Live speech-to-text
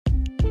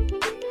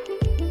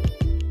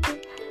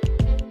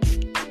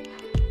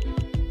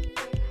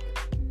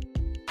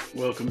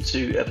Welcome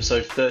to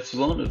episode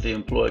 31 of the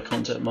Employer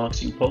Content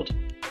Marketing Pod.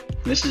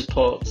 And this is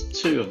part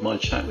 2 of my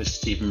chat with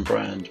Stephen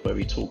Brand, where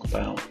we talk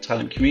about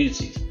talent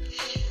communities.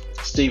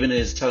 Stephen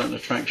is talent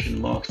attraction,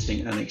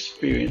 marketing and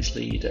experience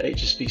lead at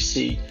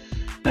HSBC,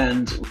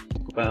 and we'll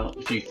talk about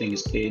a few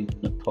things in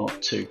part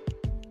 2.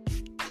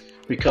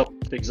 We cover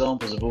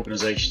examples of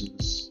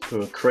organisations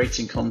who are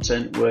creating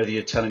content worthy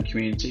of talent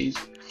communities,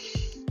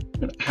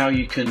 and how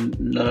you can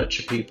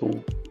nurture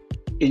people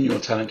in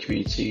your talent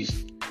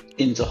communities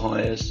into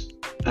hires,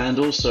 and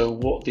also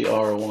what the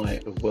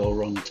ROI of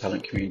well-run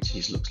talent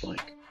communities looks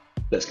like.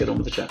 Let's get on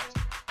with the chat.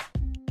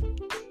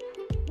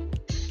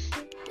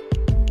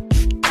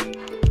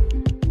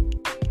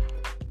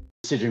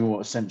 Considering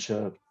what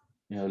Accenture,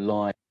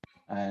 Live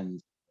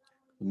and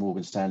the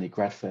Morgan Stanley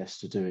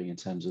GradFest are doing in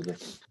terms of the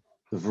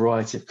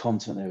variety of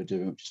content they were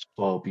doing, which is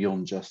far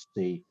beyond just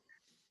the,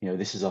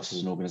 this is us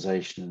as an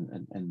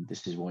organisation and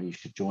this is why you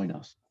should join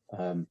us.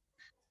 I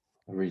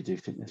really do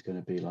think there's going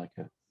to be like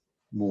a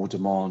more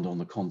demand on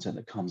the content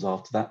that comes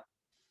after that.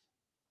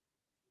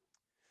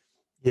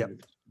 Yeah,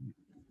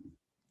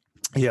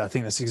 I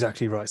think that's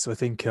exactly right. So I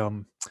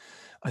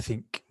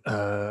think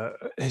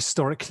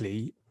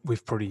historically we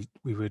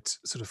would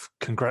sort of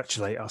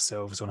congratulate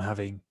ourselves on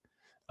having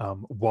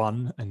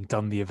won and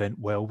done the event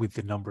well with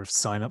the number of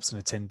signups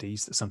and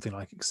attendees that something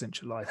like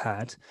Accenture Live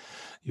had.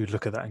 You would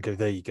look at that and go,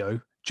 there you go,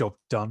 job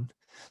done.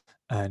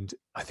 And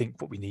I think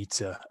what we need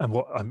to, and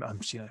what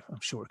I'm sure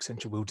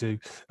Accenture will do,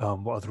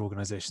 what other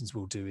organisations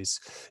will do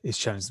is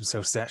challenge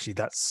themselves to actually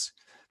that's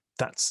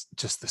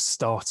just the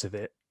start of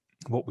it.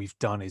 What we've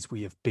done is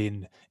we have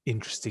been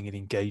interesting and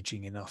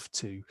engaging enough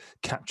to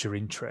capture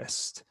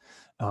interest,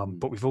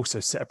 but we've also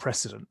set a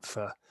precedent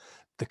for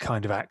the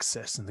kind of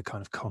access and the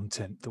kind of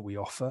content that we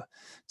offer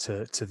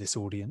to this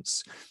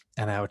audience.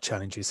 And our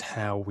challenge is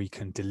how we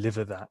can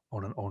deliver that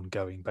on an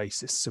ongoing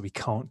basis. So we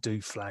can't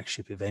do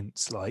flagship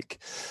events like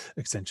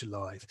Accenture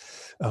Live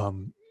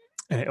on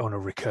a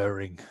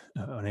recurring,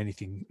 on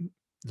anything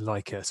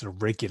like a sort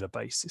of regular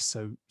basis.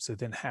 So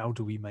then how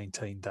do we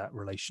maintain that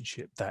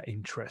relationship, that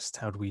interest?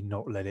 How do we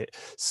not let it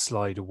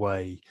slide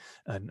away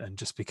and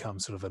just become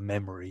sort of a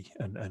memory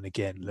and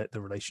again, let the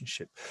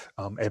relationship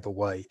ebb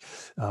away?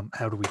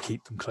 How do we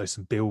keep them close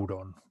and build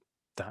on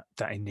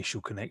that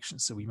initial connection?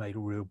 So we made a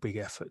real big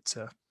effort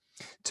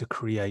to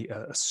create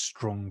a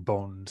strong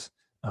bond,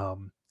 a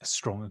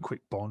strong and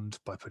quick bond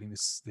by putting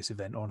this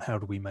event on. How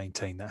do we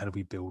maintain that? How do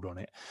we build on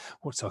it?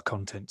 What's our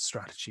content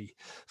strategy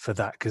for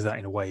that? Because that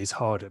in a way is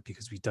harder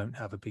because we don't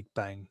have a big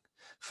bang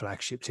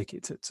flagship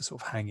ticket to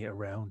sort of hang it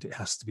around. It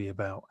has to be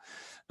about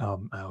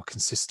our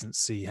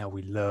consistency, how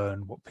we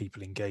learn, what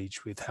people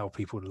engage with, how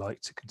people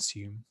like to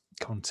consume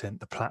content,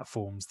 the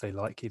platforms they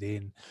like it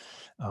in,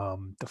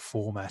 the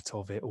format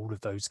of it, all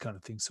of those kind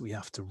of things. So we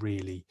have to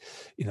really,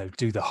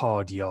 do the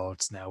hard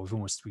yards now.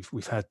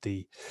 We've had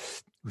the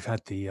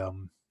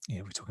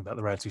we're talking about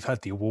the rounds. We've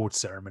had the award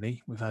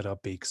ceremony. We've had our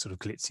big sort of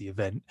glitzy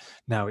event.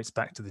 Now it's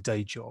back to the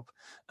day job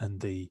and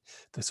the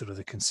sort of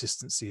the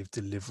consistency of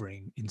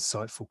delivering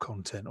insightful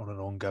content on an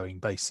ongoing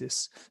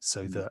basis,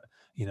 so that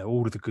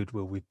all of the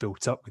goodwill we've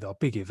built up with our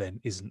big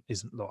event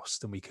isn't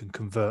lost, and we can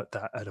convert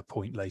that at a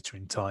point later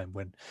in time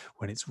when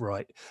it's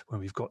right, when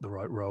we've got the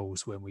right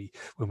roles, when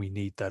we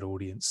need that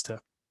audience to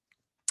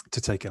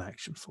take an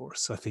action for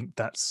us. So I think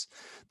that's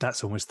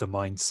almost the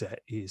mindset,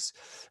 is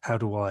how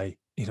do I,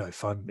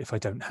 if I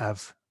don't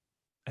have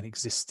an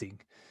existing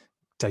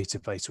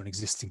database or an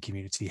existing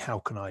community, how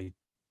can I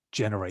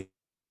generate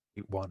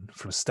one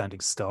from a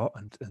standing start?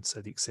 And so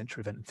the Accenture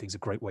event and things are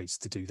great ways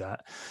to do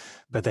that.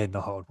 But then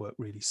the hard work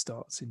really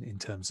starts in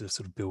terms of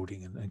sort of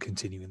building and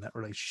continuing that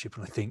relationship.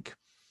 And I think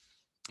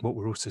what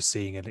we're also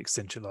seeing at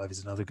Accenture Live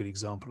is another good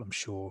example. I'm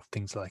sure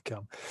things like, I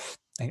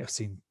think I've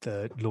seen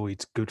the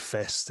Lloyd's Good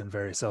Fest and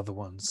various other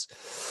ones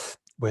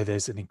where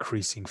there's an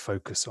increasing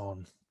focus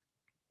on,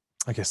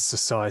 I guess,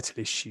 societal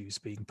issues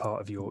being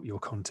part of your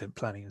content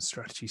planning and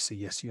strategy. So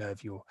yes, you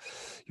have your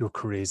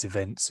careers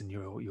events and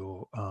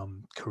your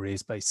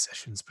careers based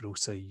sessions, but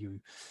also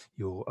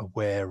you're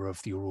aware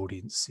of your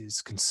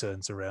audience's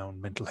concerns around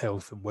mental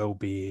health and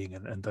well-being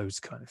and those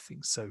kind of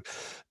things. So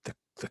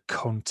the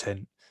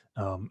content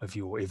of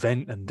your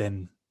event, and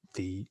then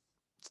the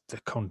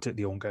content,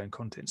 the ongoing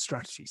content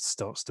strategy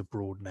starts to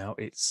broaden out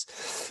its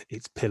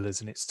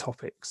pillars and its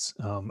topics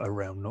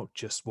around not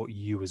just what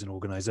you as an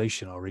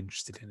organization are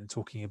interested in and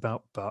talking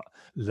about, but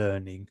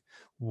learning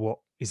what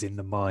is in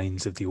the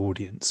minds of the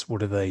audience.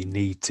 What do they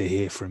need to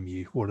hear from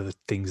you? What are the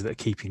things that are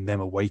keeping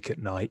them awake at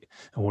night,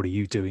 and what are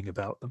you doing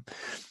about them?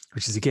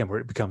 Which is again where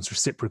it becomes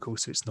reciprocal.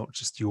 So it's not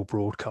just your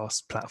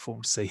broadcast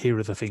platform to say, here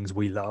are the things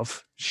we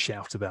love,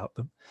 shout about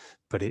them,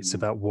 but it's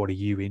about what are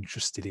you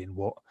interested in,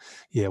 what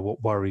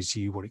worries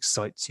you, what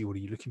excites you, what are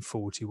you looking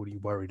forward to, what are you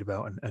worried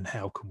about, and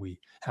how can we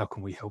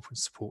help and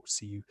support?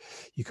 So you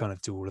kind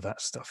of do all of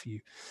that stuff,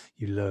 you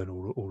learn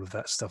all of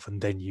that stuff,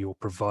 and then you're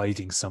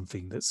providing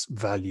something that's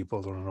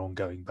valuable on an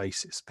ongoing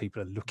basis.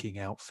 People are looking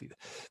out for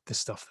the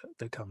stuff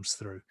that comes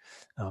through.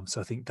 So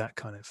I think that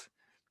kind of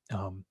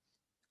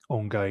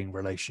ongoing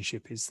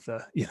relationship is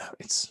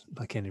it's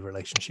like any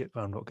relationship.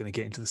 I'm not going to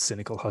get into the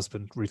cynical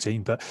husband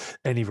routine, but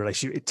any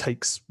relationship, it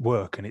takes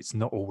work, and it's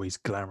not always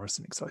glamorous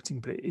and exciting,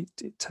 but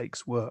it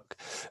takes work.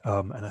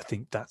 And I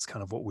think that's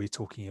kind of what we're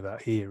talking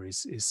about here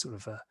is sort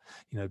of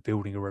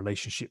building a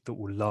relationship that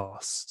will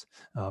last,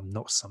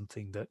 not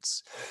something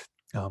that's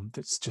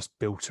just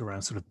built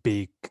around sort of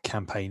big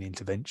campaign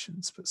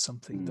interventions, but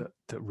something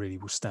that really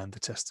will stand the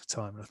test of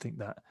time. And I think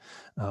that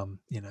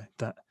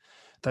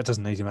that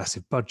doesn't need a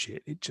massive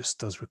budget. It just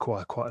does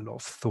require quite a lot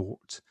of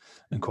thought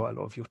and quite a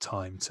lot of your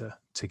time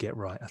to get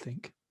right, I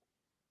think.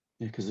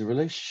 Yeah, because the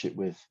relationship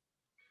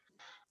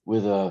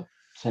with a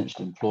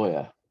potential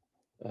employer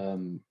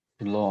can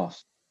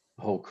last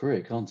the whole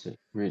career, can't it?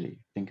 Really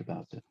think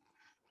about it.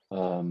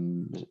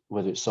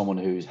 Whether it's someone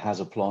who has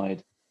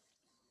applied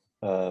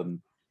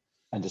and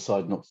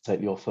decided not to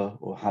take the offer,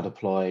 or had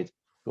applied,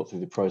 got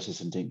through the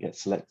process and didn't get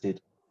selected,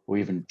 or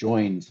even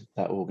joined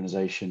that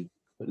organization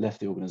but left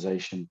the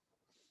organization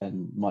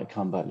and might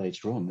come back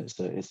later on. It's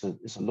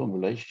a long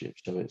relationship,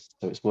 so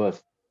it's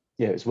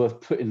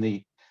worth putting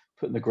the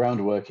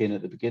groundwork in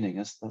at the beginning.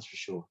 That's for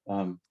sure.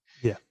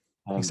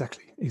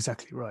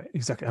 Exactly right.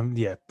 Exactly.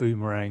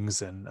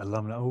 Boomerangs and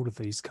alumni, all of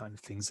these kind of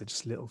things are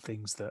just little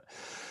things that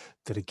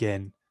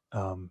again,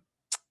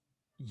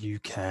 you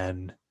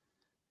can,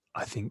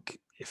 I think,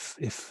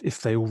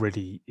 if they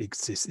already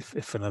exist,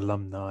 if an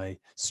alumni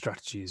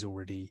strategy is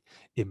already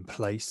in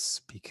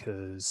place,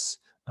 because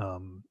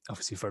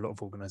obviously for a lot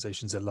of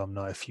organizations,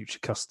 alumni are future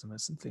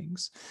customers and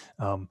things,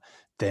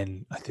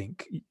 then I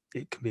think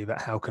it can be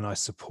about how can I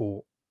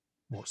support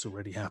what's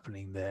already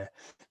happening there,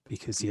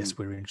 because yes,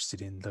 we're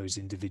interested in those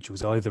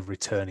individuals either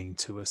returning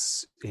to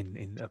us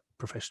in a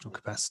professional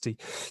capacity,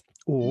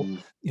 or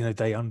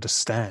they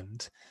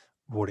understand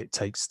what it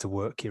takes to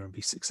work here and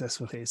be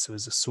successful here. So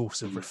as a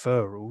source of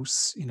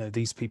referrals,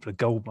 these people are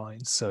gold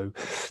mines. So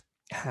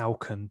how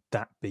can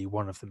that be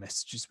one of the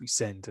messages we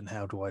send, and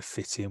how do I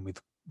fit in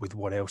with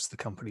what else the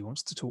company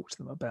wants to talk to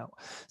them about?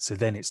 So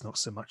then it's not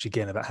so much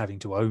again about having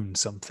to own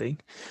something,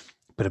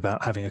 but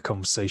about having a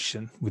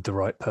conversation with the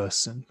right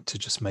person to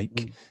just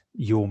make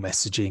your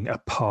messaging a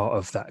part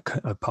of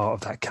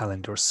that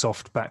calendar, a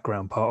soft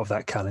background part of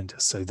that calendar,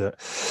 so that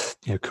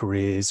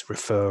careers,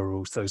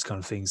 referrals, those kind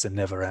of things are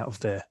never out of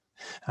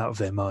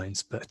their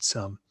minds. But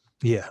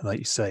like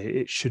you say,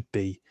 it should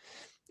be,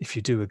 if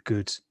you do a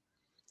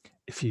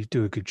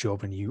good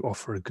job and you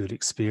offer a good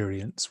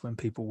experience when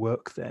people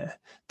work there,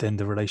 then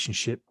the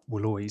relationship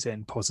will always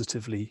end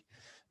positively.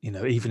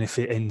 Even if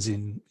it ends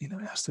in, it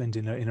has to end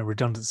in a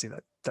redundancy,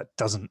 that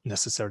doesn't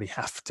necessarily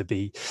have to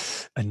be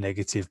a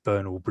negative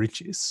burn all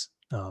bridges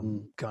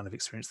kind of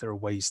experience. There are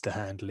ways to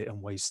handle it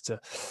and ways to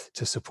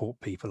support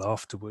people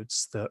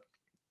afterwards that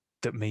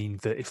mean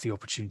that if the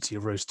opportunity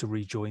arose to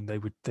rejoin, they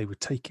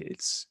would take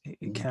it.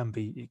 It can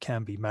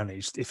be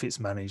managed, if it's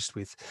managed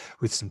with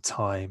some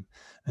time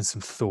and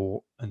some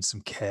thought and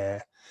some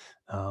care.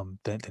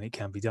 Then it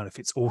can be done. If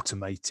it's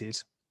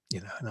automated,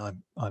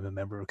 and I'm a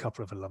member of a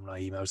couple of alumni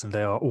emails, and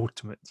they are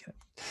automate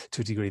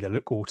to a degree. They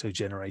look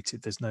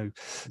auto-generated. There's no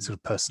sort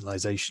of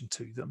personalization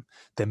to them.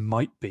 There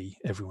might be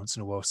every once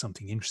in a while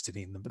something interested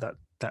in them, but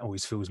that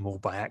always feels more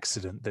by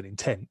accident than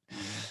intent.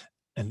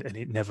 And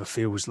it never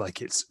feels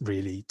like it's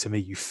really, to me,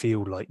 you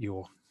feel like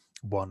you're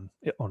one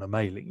on a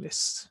mailing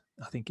list.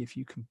 I think if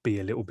you can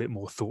be a little bit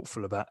more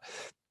thoughtful about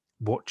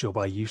what job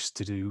I used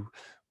to do,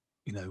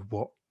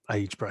 what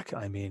age bracket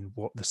I'm in,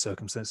 what the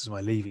circumstances of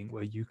my leaving,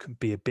 where you can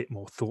be a bit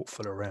more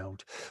thoughtful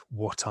around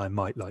what I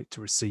might like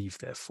to receive,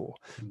 therefore.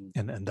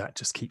 And that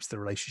just keeps the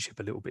relationship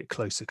a little bit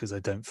closer, because I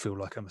don't feel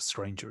like I'm a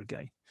stranger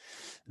again.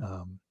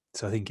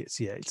 So I think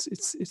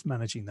it's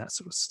managing that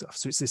sort of stuff.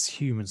 So it's this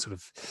human sort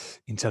of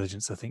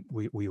intelligence I think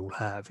we all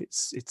have.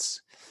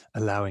 It's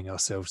allowing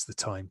ourselves the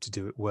time to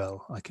do it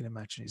well, I can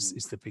imagine,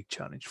 is the big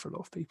challenge for a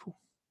lot of people.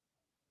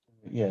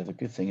 Yeah, the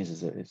good thing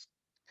is that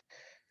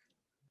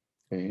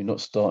you're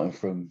not starting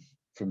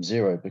from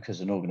zero, because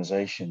an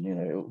organization,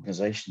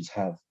 organizations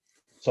have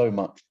so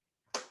much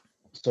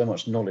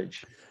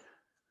knowledge,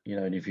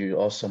 and if you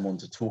ask someone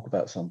to talk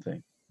about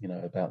something,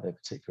 about their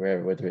particular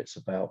area, whether it's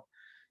about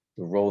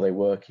the role they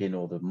work in,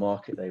 or the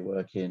market they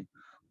work in,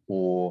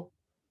 or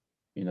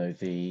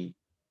the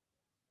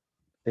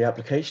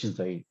applications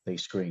they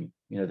screen,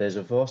 there's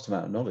a vast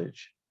amount of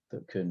knowledge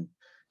that can,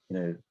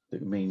 that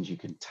means you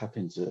can tap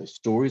into those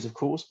stories, of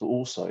course, but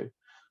also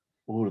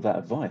all of that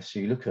advice. So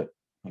you look at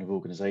kind of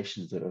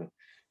organizations that are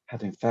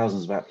having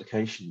thousands of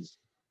applications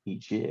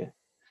each year,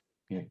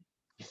 you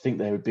think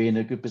they would be in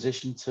a good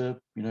position to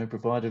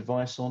provide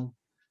advice on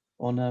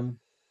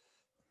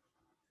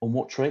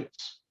what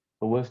traits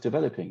are worth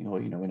developing, or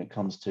when it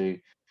comes to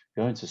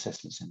going to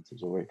assessment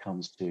centers, or when it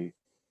comes to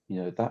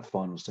that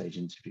final stage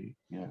interview.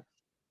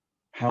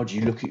 How do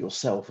you look at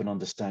yourself and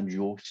understand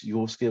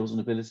your skills and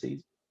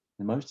abilities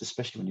the most,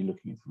 especially when you're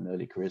looking from an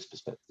early careers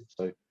perspective?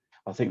 So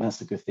I think that's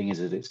the good thing, is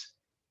that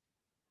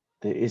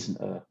there isn't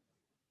a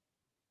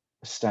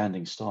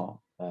standing start,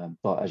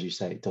 but as you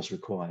say, it does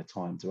require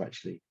time to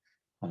actually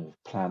kind of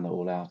plan that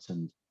all out,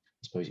 and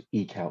I suppose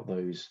eke out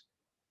those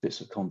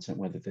bits of content,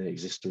 whether they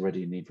exist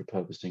already and need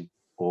repurposing,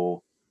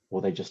 or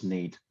they just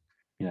need,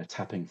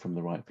 tapping from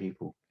the right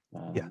people.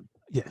 Yeah,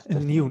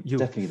 and you'll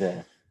definitely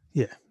there.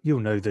 Yeah, you'll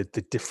know the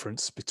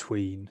difference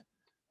between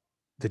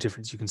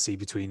you can see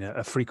between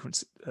a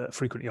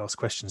frequently asked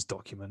questions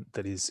document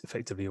that is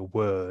effectively a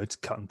Word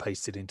cut and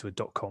pasted into a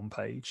 .com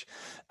page,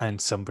 and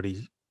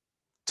somebody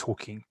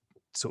talking,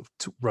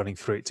 running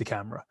through it to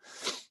camera.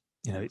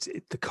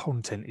 The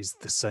content is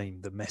the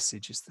same, the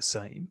message is the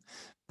same,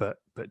 but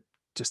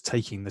just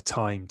taking the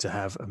time to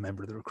have a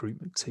member of the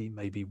recruitment team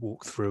maybe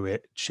walk through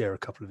it, share a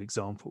couple of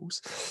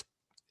examples,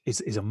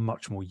 is a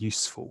much more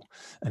useful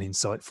and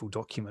insightful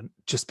document,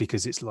 just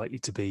because it's likely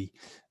to be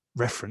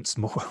referenced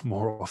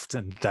more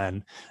often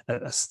than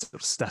a sort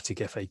of static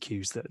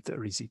FAQs that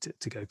are easy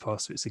to go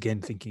past. So it's again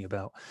thinking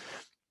about,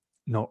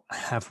 not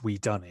have we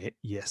done it?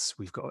 Yes,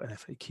 we've got an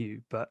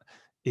FAQ, but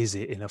is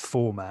it in a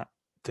format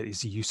that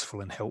is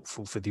useful and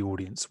helpful for the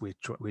audience we're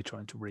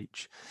trying to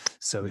reach?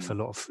 So if a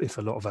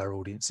lot of our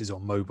audience is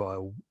on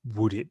mobile,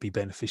 would it be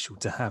beneficial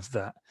to have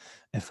that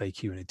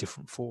FAQ in a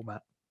different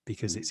format,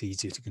 because it's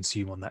easier to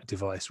consume on that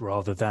device,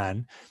 rather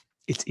than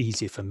it's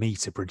easier for me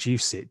to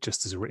produce it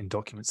just as a written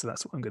document? So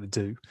that's what I'm going to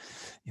do.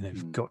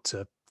 We've got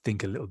to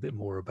think a little bit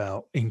more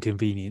about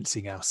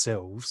inconveniencing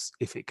ourselves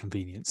if it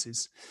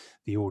conveniences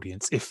the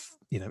audience. If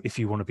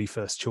you want to be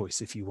first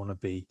choice, if you want to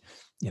be,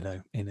 in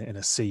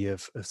a sea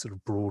of sort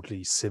of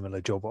broadly similar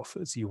job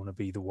offers, you want to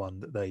be the one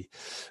that they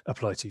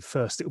apply to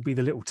first. It'll be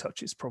the little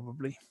touches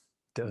probably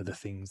that are the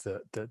things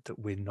that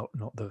we're not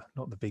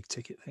the big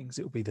ticket things.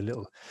 It'll be the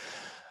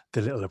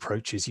little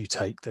approaches you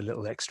take, the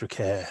little extra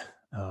care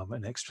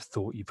and extra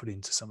thought you put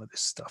into some of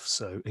this stuff.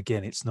 So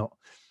again, it's not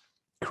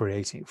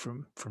creating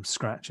from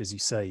scratch, as you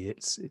say.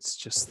 It's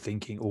just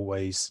thinking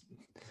always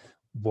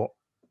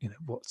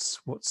what's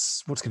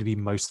going to be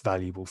most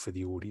valuable for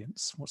the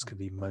audience, what's going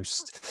to be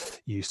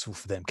most useful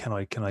for them. Can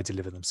I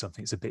deliver them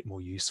something that's a bit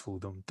more useful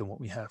than what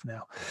we have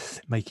now?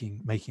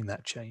 Making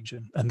that change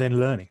and then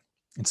learning.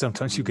 And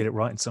sometimes you get it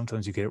right and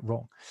sometimes you get it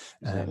wrong.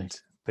 Exactly.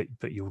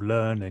 But you'll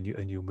learn and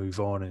you'll move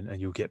on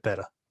and you'll get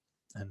better.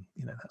 And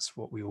that's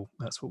what we all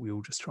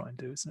just try and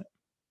do, isn't it?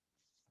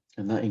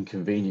 And that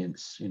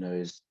inconvenience,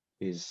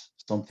 is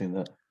something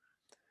that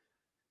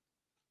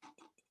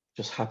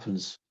just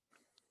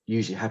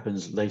usually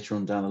happens later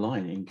on down the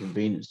line.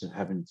 Inconvenience of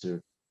having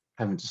to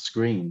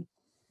screen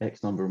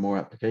X number of more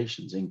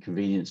applications,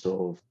 inconvenience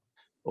of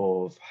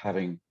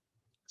having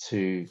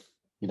to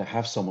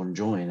have someone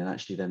join and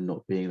actually then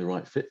not being the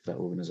right fit for that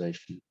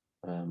organization,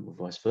 or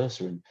vice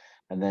versa,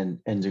 and then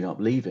ending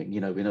up leaving. We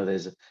know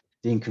there's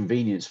the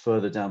inconvenience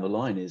further down the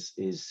line is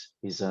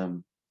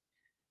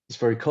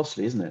very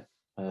costly, isn't it?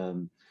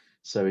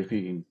 So if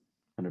you can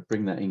kind of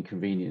bring that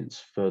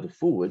inconvenience further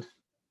forward,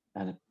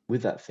 and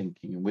with that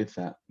thinking and with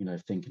that,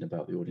 thinking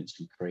about the audience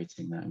and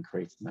creating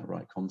that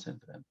right content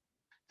for them,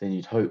 then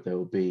you'd hope there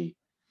will be,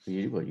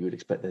 you would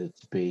expect there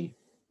to be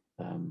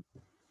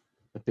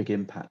a big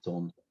impact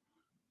on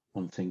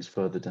things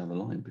further down the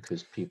line,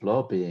 because people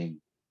are being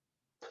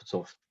put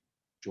off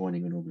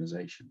joining an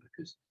organization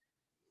because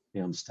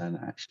they understand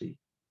that actually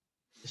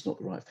it's not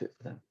the right fit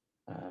for them,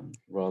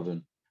 rather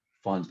than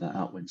finding that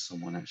out when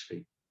someone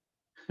actually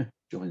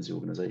joins the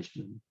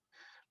organization and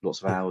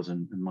lots of hours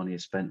and money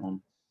is spent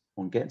on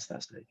getting to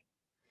that stage.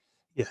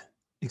 Yeah,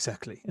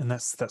 exactly. And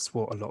that's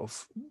what a lot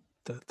of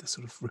the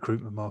sort of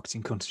recruitment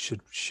marketing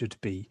content should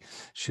be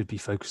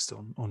focused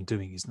on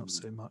doing, is not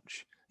so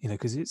much,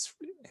 because it's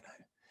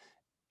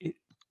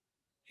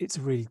it's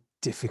a really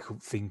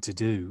difficult thing to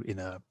do in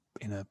a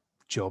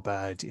job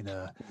ad, in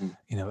a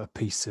a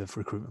piece of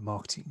recruitment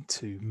marketing,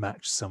 to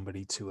match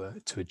somebody to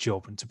a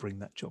job and to bring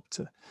that job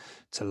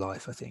to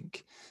life. I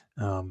think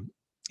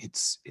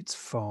it's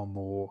far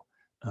more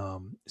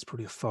it's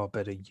probably a far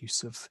better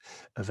use of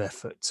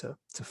effort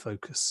to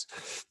focus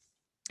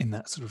in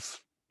that sort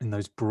of, in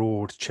those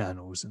broad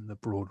channels and the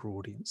broader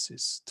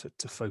audiences,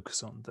 to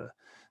focus on the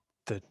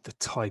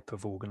type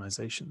of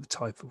organization, the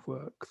type of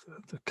work,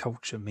 the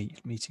culture,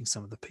 meeting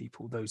some of the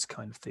people, those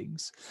kind of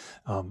things,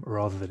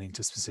 rather than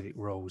into specific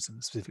roles. And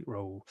the specific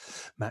role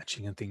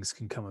matching and things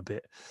can come a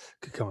bit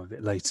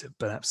later.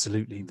 But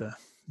absolutely,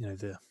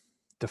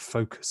 the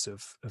focus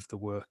of the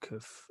work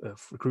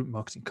of recruitment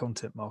marketing,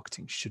 content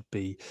marketing should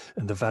be,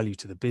 and the value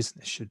to the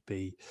business should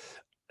be,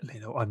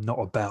 I'm not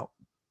about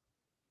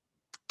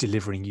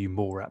delivering you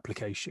more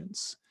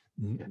applications.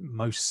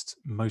 Most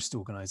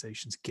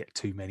organizations get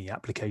too many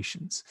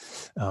applications,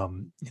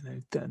 and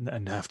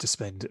have to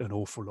spend an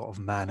awful lot of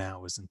man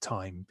hours and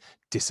time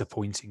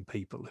disappointing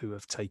people who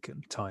have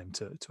taken time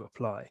to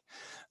apply.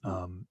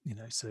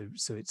 So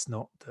it's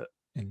not that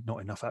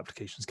not enough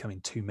applications come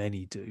in, too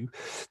many do,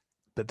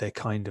 but they're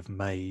kind of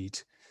made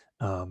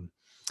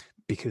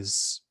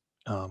because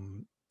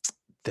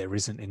there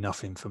isn't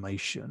enough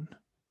information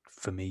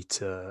for me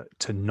to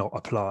not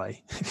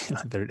apply.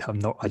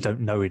 I don't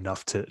know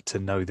enough to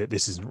know that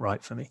this isn't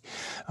right for me.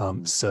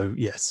 So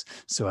yes,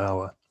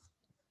 so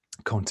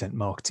content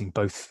marketing,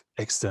 both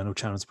external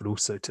channels but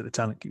also to the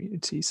talent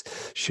communities,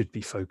 should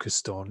be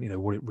focused on, you know,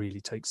 what it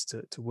really takes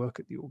to work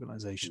at the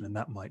organization. And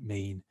that might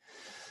mean,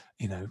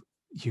 you know,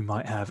 you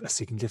might have a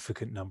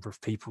significant number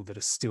of people that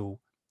are still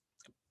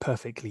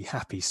perfectly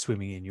happy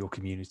swimming in your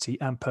community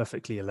and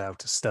perfectly allowed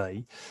to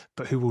stay,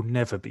 but who will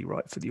never be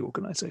right for the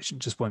organization,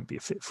 just won't be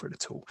a fit for it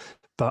at all.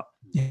 But,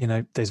 you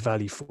know, there's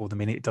value for them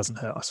in it. It doesn't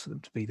hurt us for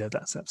them to be there.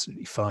 That's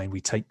absolutely fine.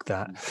 We take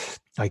that,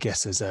 I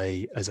guess, as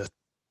a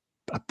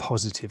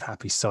positive,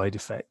 happy side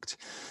effect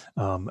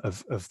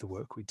of the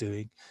work we're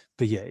doing.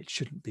 But yeah, it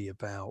shouldn't be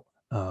about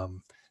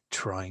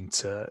trying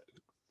to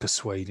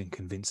persuade and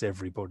convince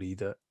everybody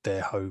that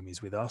their home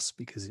is with us,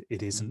 because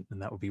it isn't, and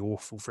that would be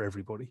awful for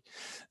everybody.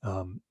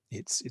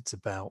 It's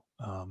about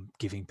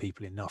giving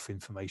people enough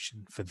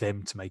information for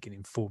them to make an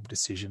informed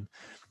decision.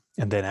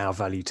 And then our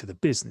value to the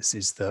business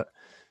is that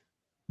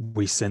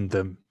we send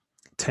them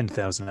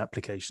 10,000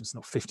 applications,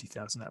 not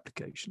 50,000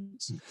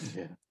 applications.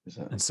 Yeah,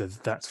 exactly. And so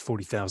that's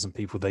 40,000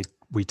 people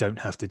we don't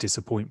have to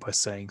disappoint by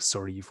saying,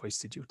 sorry, you've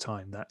wasted your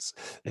time. That's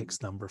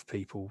X number of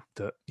people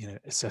that, you know,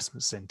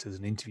 assessment centers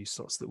and interview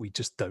slots that we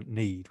just don't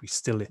need. We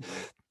still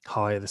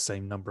hire the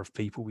same number of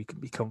people. We can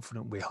be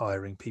confident we're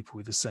hiring people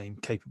with the same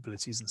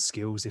capabilities and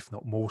skills, if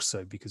not more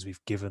so, because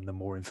we've given them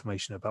more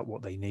information about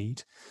what they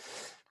need.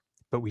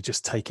 But we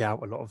just take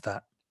out a lot of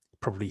that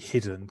probably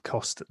hidden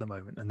cost at the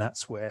moment. And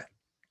that's where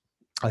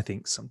I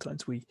think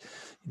sometimes we,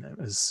 you know,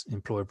 as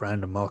employer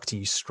brand and marketing,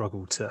 you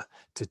struggle to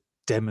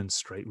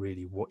demonstrate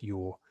really what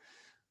you're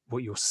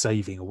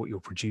saving or what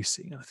you're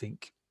producing. And I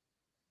think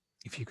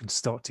if you can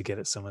start to get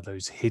at some of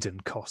those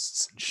hidden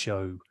costs and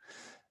show,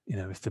 you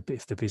know, if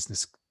the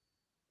business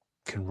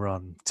can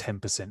run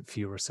 10%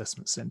 fewer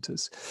assessment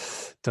centers,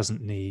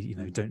 don't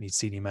need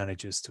senior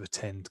managers to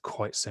attend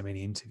quite so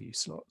many interview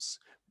slots,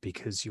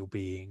 because you're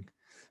being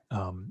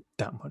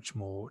that much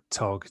more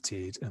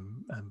targeted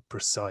and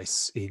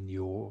precise in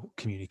your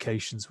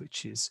communications,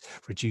 which is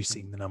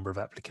reducing the number of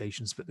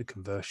applications, but the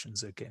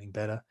conversions are getting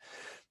better.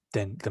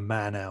 Then the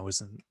man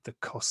hours and the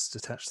costs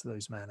attached to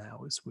those man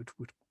hours would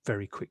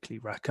very quickly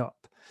rack up.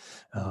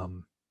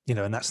 You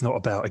know, and that's not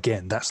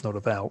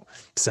about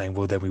saying,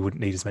 well, then we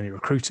wouldn't need as many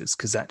recruiters,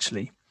 because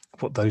actually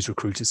what those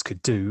recruiters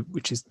could do,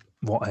 which is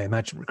what I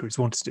imagine recruiters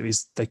want to do,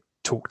 is they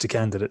talk to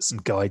candidates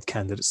and guide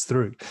candidates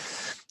through,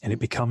 and it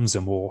becomes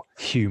a more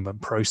human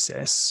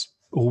process,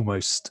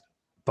 almost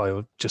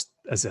by just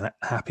as a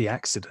happy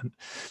accident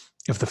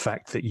of the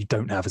fact that you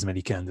don't have as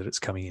many candidates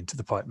coming into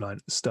the pipeline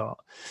at the start.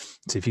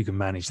 So if you can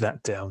manage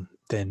that down,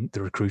 then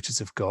the recruiters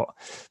have got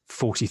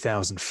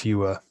 40,000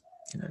 fewer,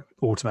 you know,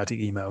 automatic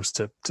emails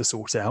to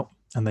sort out,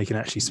 and they can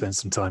actually spend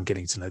some time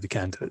getting to know the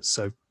candidates.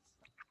 So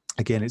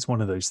again, it's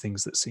one of those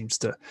things that seems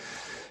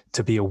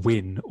to be a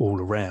win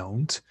all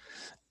around,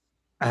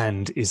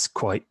 and is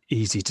quite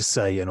easy to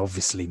say and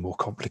obviously more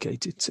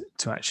complicated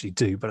to actually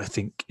do. But I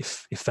think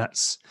if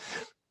that's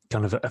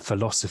kind of a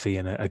philosophy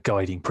and a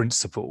guiding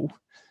principle,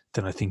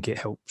 then I think it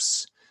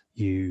helps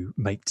you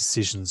make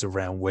decisions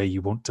around where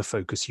you want to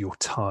focus your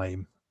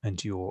time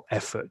and your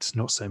effort,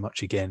 not so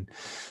much, again,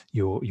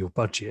 your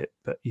budget,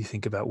 but you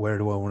think about, where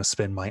do I want to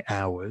spend my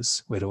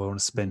hours? Where do I want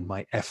to spend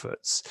my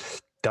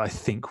efforts that I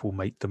think will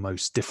make the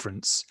most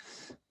difference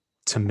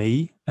to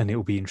me, and it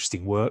will be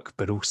interesting work,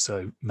 but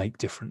also make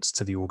difference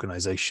to the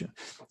organization,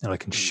 and I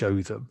can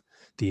show them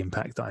the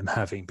impact that I'm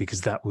having,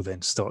 because that will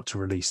then start to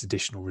release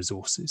additional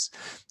resources.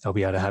 I'll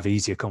be able to have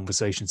easier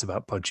conversations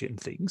about budget and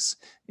things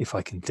if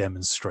I can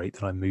demonstrate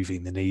that I'm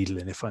moving the needle,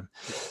 and if I'm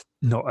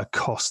not a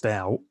cost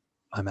out,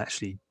 I'm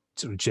actually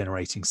sort of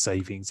generating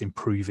savings,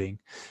 improving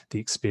the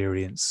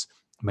experience,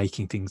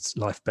 making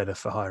life better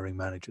for hiring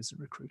managers and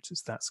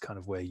recruiters. That's kind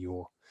of where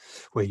your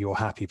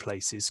happy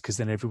place is, because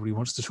then everybody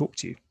wants to talk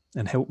to you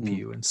and help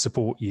you and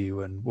support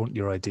you and want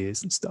your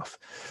ideas and stuff.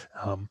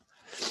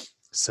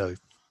 So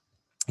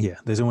yeah,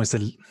 there's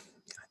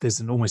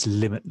an almost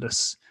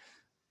limitless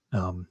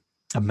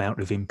amount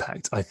of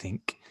impact I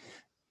think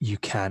you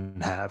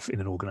can have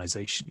in an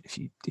organization if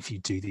you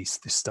do this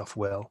stuff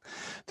well.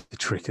 The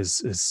trick,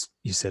 as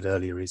you said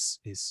earlier,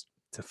 is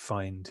to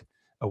find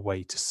a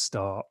way to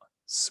start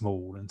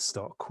small and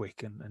start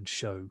quick and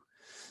show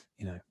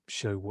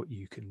what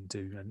you can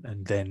do,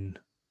 and then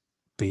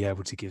be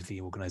able to give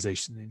the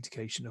organization an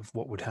indication of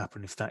what would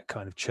happen if that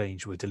kind of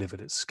change were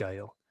delivered at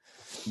scale.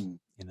 You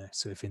know,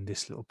 so if in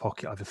this little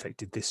pocket I've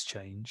affected this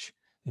change,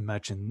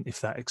 imagine if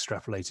that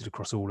extrapolated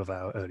across all of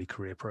our early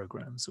career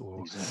programs,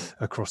 or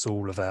across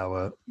all of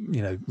our,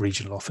 you know,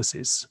 regional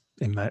offices,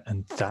 and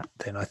that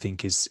then I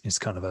think is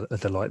kind of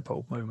the light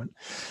bulb moment.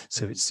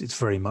 So it's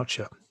very much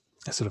a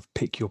sort of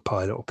pick your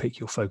pilot or pick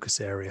your focus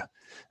area,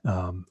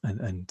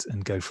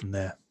 and go from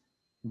there.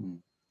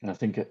 And I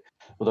think,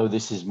 although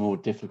this is more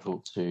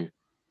difficult to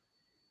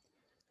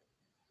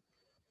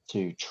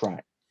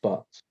track,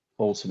 but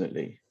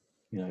ultimately,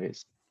 you know,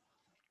 it's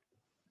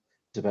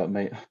about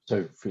me.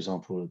 So, for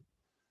example,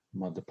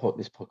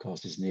 this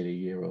podcast is nearly a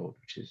year old,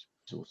 which is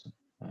awesome.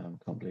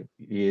 Can't believe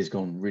the year's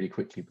gone really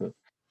quickly, but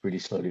really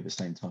slowly at the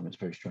same time. It's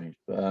very strange.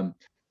 But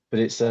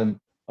it's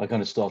I I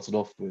kind of started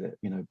off with it,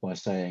 by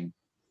saying,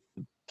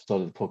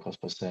 started the podcast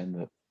by saying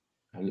that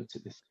I looked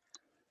at this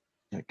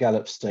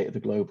Gallup State of the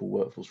Global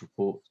Workforce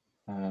Report,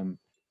 and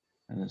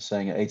it's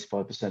saying that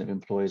 85% of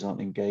employers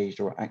aren't engaged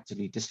or are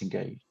actively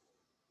disengaged,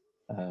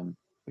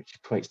 which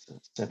equates to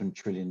 $7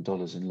 trillion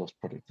in lost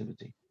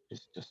productivity.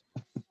 It's just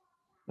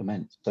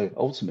immense. So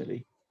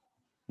ultimately,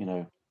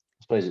 I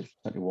suppose it's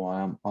certainly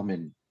why I'm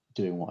in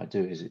doing what I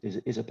do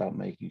is about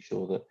making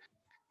sure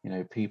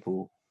that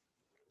people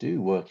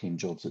do work in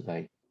jobs that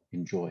they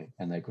enjoy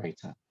and they're great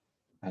at,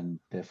 and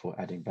therefore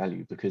adding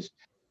value, because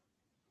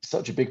it's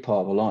such a big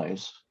part of our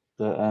lives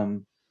that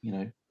you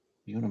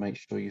want to make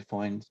sure you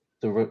find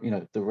the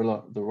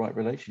right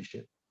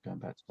relationship, going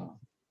back to our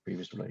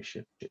previous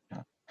relationship.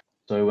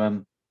 So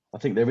I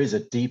think there is a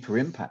deeper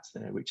impact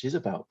there, which is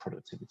about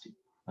productivity.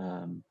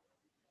 Now,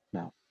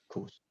 of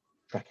course,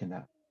 tracking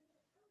that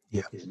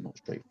is not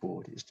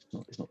straightforward. It's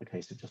not the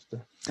case of just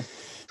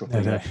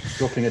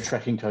dropping a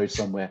tracking code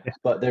somewhere. Yeah.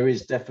 But there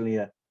is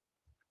definitely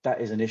that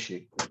is an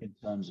issue in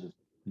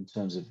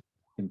terms of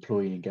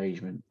employee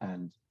engagement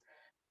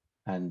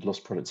and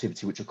lost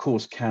productivity, which of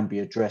course can be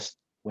addressed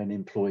when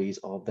employees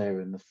are there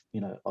in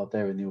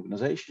the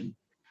organization,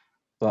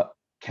 but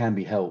can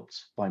be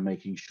helped by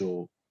making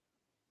sure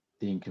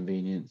the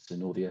inconvenience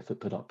and all the effort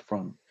put up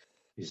front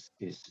is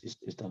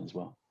done as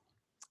well.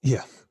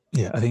 Yeah,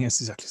 I think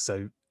that's exactly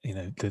so.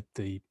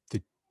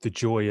 The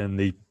joy and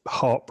the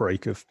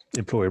heartbreak of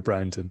employer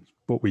brand and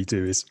what we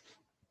do is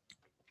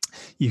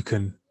you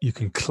can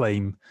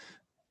claim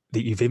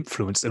that you've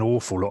influenced an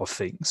awful lot of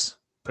things,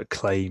 but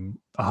claim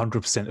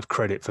 100% of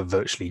credit for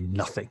virtually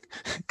nothing,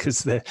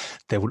 because there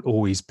will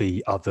always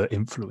be other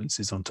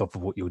influences on top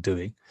of what you're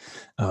doing.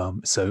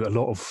 So a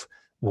lot of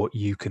what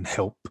you can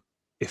help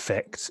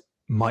effect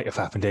might have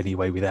happened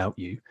anyway without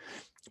you,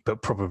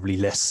 but probably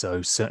less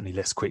so, certainly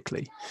less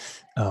quickly.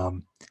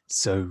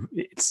 So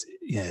it's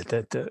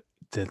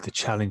the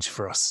challenge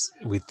for us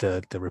with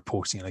the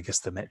reporting and I guess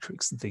the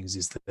metrics and things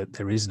is that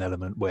there is an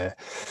element where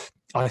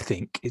I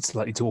think it's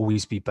likely to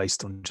always be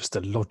based on just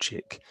a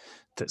logic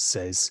that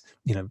says,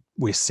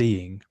 we're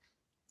seeing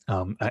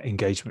at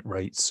engagement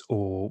rates,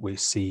 or we're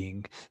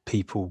seeing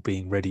people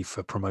being ready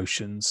for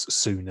promotions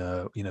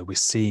sooner. We're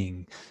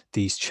seeing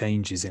these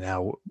changes in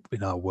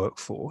our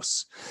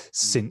workforce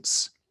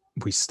since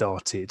we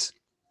started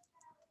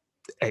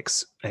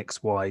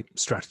XY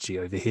strategy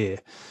over here.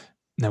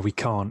 Now we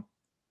can't,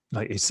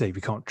 like you say,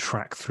 we can't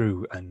track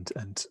through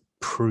and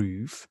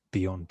prove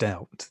beyond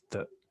doubt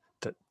that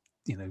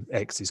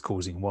X is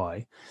causing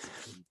Y,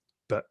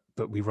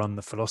 but we run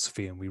the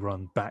philosophy and we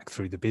run back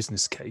through the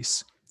business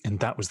case. And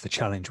that was the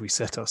challenge we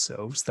set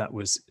ourselves. That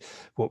was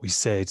what we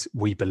said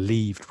we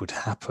believed would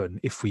happen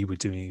if we were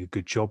doing a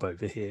good job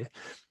over here.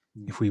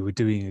 If we were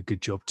doing a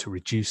good job to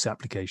reduce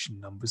application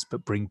numbers,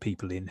 but bring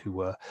people in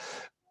who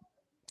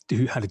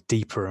had a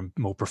deeper and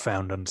more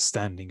profound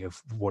understanding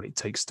of what it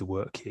takes to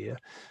work here,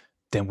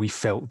 then we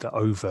felt that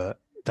over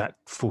that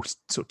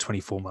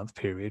 24-month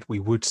period, we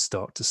would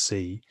start to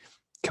see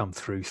come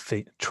through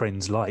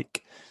trends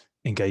like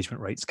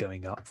engagement rates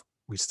going up.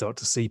 We'd start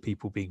to see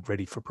people being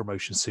ready for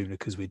promotion sooner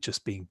because we'd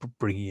just been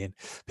bringing in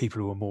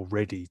people who are more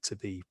ready to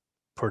be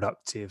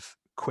productive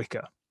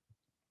quicker.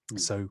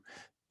 So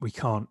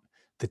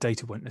the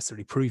data won't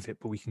necessarily prove it,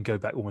 but we can go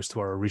back almost to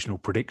our original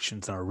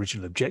predictions and our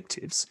original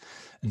objectives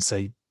and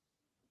say,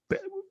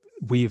 but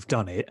we have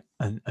done it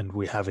and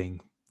we're having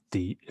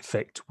the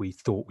effect we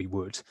thought we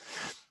would.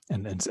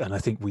 And I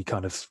think we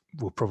kind of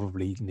will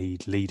probably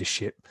need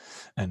leadership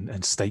and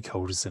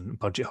stakeholders and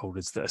budget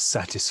holders that are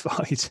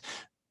satisfied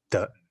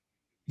that,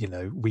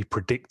 we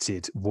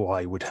predicted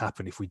Y would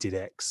happen if we did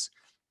X.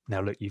 Now,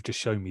 look, you've just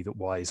shown me that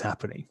Y is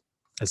happening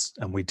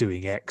and we're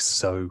doing X.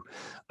 So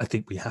I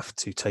think we have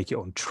to take it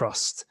on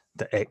trust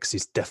that X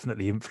is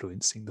definitely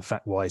influencing the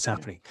fact Y is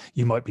happening. Yeah.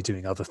 You might be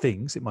doing other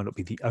things. It might not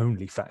be the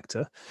only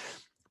factor,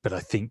 but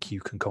I think you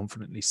can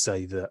confidently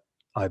say that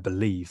I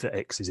believe that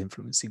X is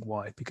influencing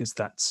Y, because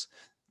that's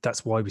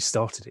why we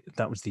started it.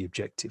 That was the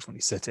objective when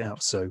we set it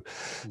out. So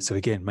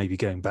again, maybe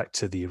going back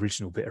to the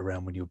original bit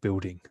around when you're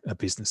building a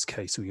business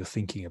case, or you're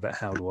thinking about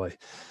how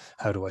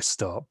do I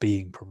start,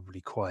 being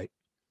probably quite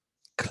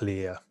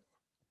clear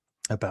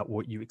about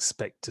what you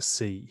expect to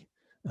see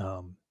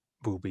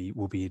will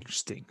be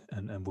interesting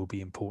and will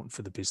be important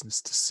for the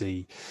business to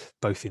see,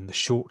 both in the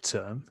short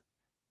term,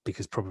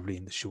 because probably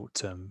in the short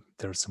term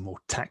there are some more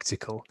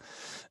tactical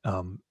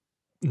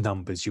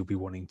numbers you'll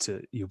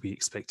be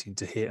expecting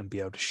to hit and be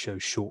able to show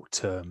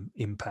short-term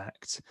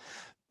impact,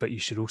 but you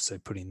should also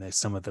put in there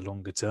some of the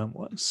longer-term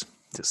ones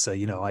to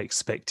say, I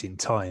expect in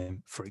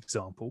time, for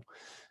example,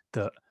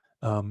 that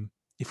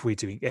if we're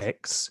doing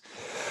X,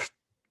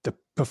 the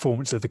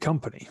performance of the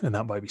company, and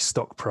that might be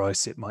stock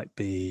price, it might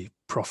be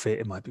profit,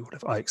 it might be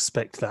whatever, I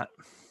expect that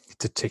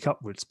to tick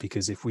upwards,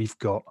 because if we've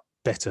got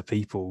better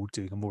people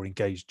doing a more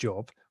engaged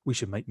job, we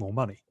should make more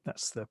money.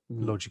 That's the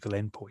logical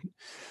endpoint.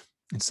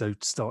 And so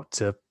start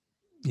to,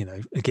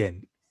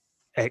 again,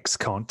 X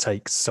can't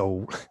take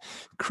sole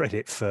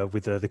credit for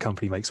whether the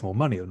company makes more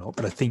money or not.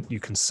 But I think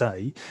you can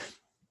say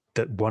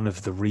that one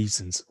of the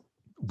reasons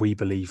we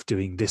believe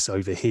doing this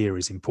over here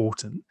is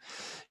important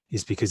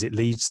is because it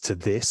leads to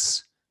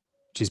this,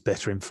 which is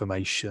better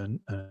information,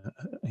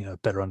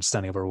 better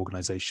understanding of our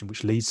organization,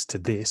 which leads to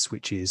this,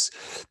 which is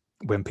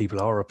when people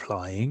are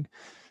applying,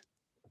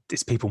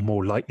 it's people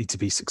more likely to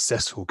be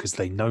successful because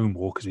they know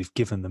more, because we've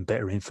given them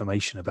better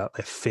information about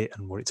their fit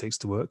and what it takes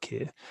to work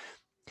here.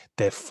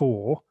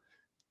 Therefore,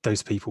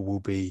 those people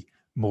will be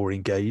more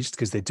engaged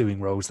because they're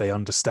doing roles they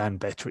understand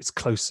better. It's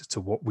closer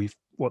to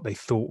what they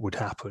thought would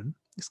happen.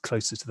 It's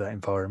closer to that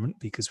environment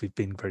because we've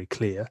been very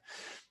clear.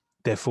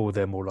 Therefore,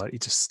 they're more likely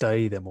to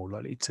stay. They're more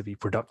likely to be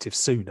productive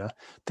sooner.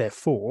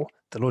 Therefore,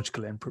 the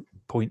logical end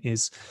point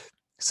is,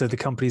 so the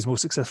company is more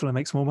successful and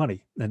makes more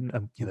money.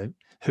 And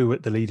who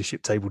at the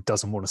leadership table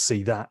doesn't want to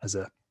see that as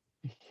a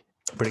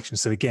prediction?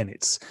 So again,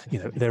 it's,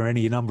 there are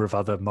any number of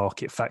other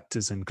market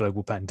factors and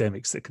global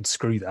pandemics that can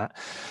screw that.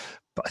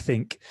 But I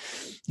think,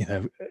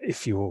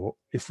 if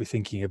we're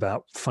thinking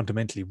about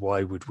fundamentally,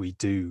 why would we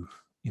do,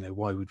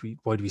 why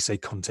do we say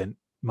content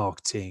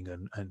marketing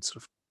and sort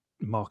of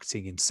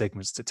marketing in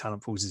segments to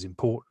talent pools is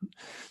important?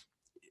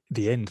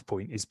 The end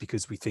point is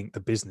because we think the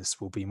business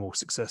will be more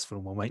successful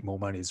and will make more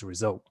money as a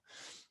result,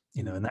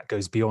 and that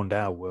goes beyond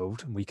our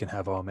world, and we can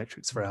have our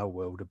metrics for our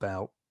world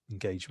about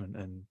engagement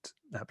and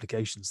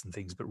applications and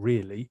things. But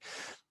really,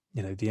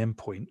 the end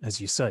point,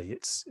 as you say,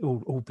 it's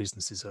all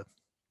businesses are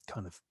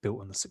kind of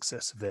built on the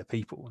success of their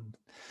people,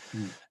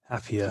 and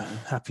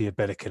happier,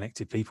 better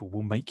connected people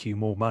will make you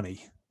more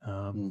money.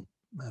 I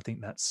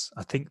think that's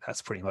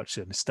pretty much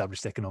an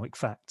established economic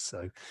fact.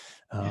 So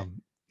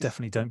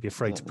definitely don't be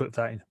afraid to put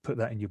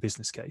that in your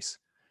business case.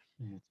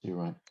 Yeah, you're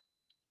right.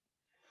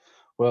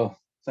 Well,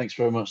 thanks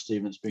very much,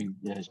 Stephen.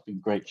 It's been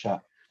great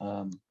chat.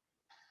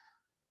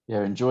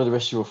 Enjoy the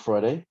rest of your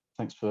Friday.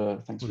 Thanks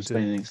for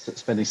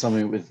spending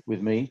something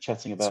with me,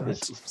 chatting about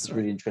this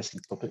really interesting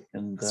topic.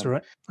 And that's all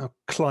right. I'll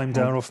climb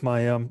down off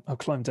my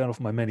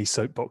many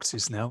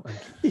soapboxes now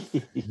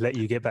and let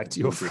you get back to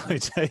your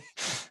Friday.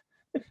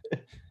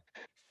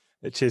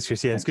 Cheers,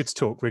 Chris. Yeah, it's good to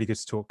talk. Really good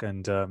to talk,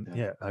 and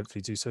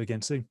hopefully do so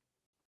again soon.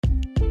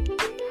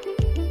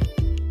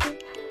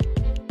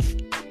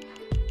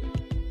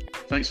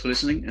 Thanks for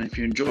listening, and if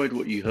you enjoyed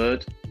what you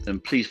heard, then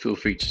please feel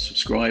free to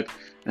subscribe,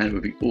 and it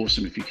would be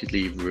awesome if you could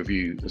leave a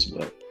review as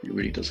well. It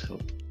really does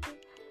help.